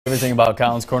Everything about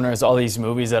Colin's Corner is all these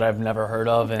movies that I've never heard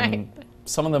of, and Right.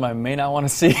 some of them I may not want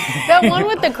to see. That one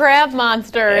with the crab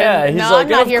monster. Yeah, he's no, like, I'm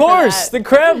not of here for course, that. the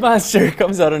crab monster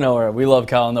comes out of nowhere. We love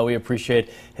Colin, though. We appreciate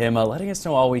him letting us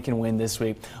know all we can win this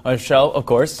week. Michelle, of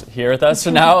course, here with us. So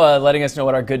now letting us know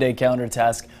what our Good Day calendar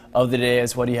task of the day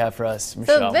is. What do you have for us,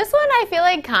 Michelle? So this one I feel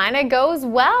like kind of goes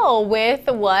well with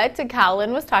what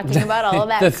Colin was talking about, all of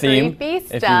that the theme, creepy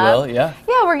stuff. if you will, yeah.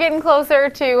 Yeah, we're getting closer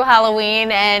to Halloween,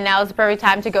 and now is the perfect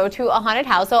time to go to a haunted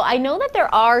house. So I know that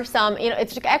there are some,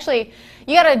 it's actually,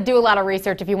 you got to do a lot of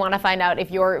research if you want to find out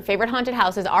if your favorite haunted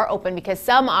houses are open, because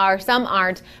some are, some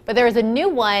aren't. But there is a new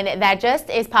one that just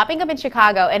is popping up in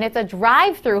Chicago, and it's a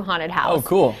drive-through haunted house. Oh,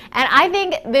 cool. And I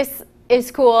think this is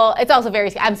cool. It's also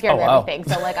very, I'm scared of wow. everything.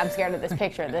 So like, I'm scared of this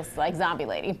picture of this like zombie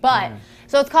lady. But,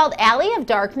 so it's called Alley of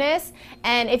Darkness.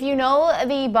 And if you know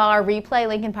the bar Replay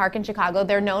Lincoln Park in Chicago,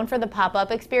 they're known for the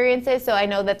pop-up experiences. So I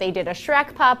know that they did a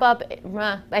Shrek pop-up.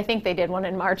 I think they did one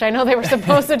in March. I know they were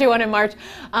supposed to do one in March.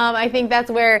 I think that's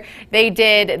where they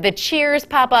did the Cheers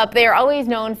pop-up. They are always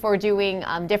known for doing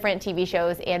different TV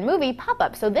shows and movie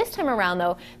pop-ups. So this time around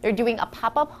though, they're doing a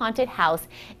pop-up haunted house.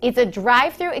 It's a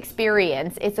drive-through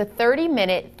experience. It's a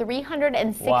 30-minute,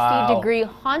 360-degree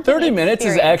haunted 30 minutes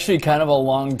is experience. actually kind of a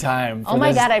long time for Oh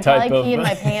my this God, I'd type probably of pee in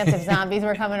my pants if zombies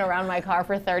were coming around my car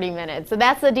for 30 minutes. So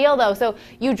that's the deal though. So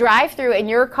you drive through and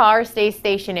your car stays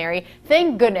stationary.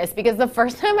 Thank goodness, because the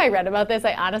first time I read about this,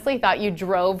 I honestly thought you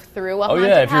drove through a haunted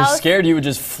yeah, if you're house. scared, you would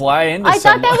just fly into I thought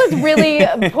someone. that was really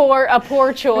a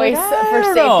poor choice for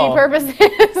safety know.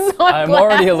 purposes. So I'm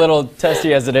already a little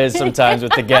testy as it is sometimes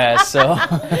with the gas, so.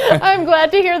 I'm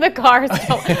glad to hear the car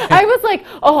still. I was like,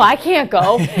 oh, I can't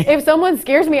go. If someone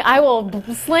scares me, I will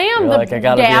slam the like, I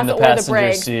gotta gas be in the or the passenger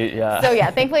brakes. seat, yeah. So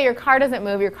yeah, thankfully your car doesn't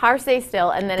move, your car stays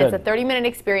still, and then Good. it's a 30-minute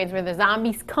experience where the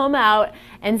zombies come out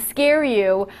and scare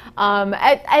you. And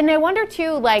I wonder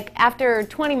too, like after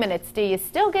 20 minutes, do you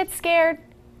still get scared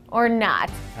or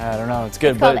not? I don't know, it's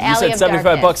good, It's but called you Alley said of 75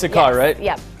 Darkness. bucks a car, Yes. right?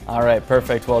 Yep. All right,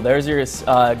 perfect. Well, there's your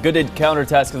Good Day counter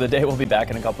task of the day. We'll be back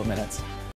in a couple minutes.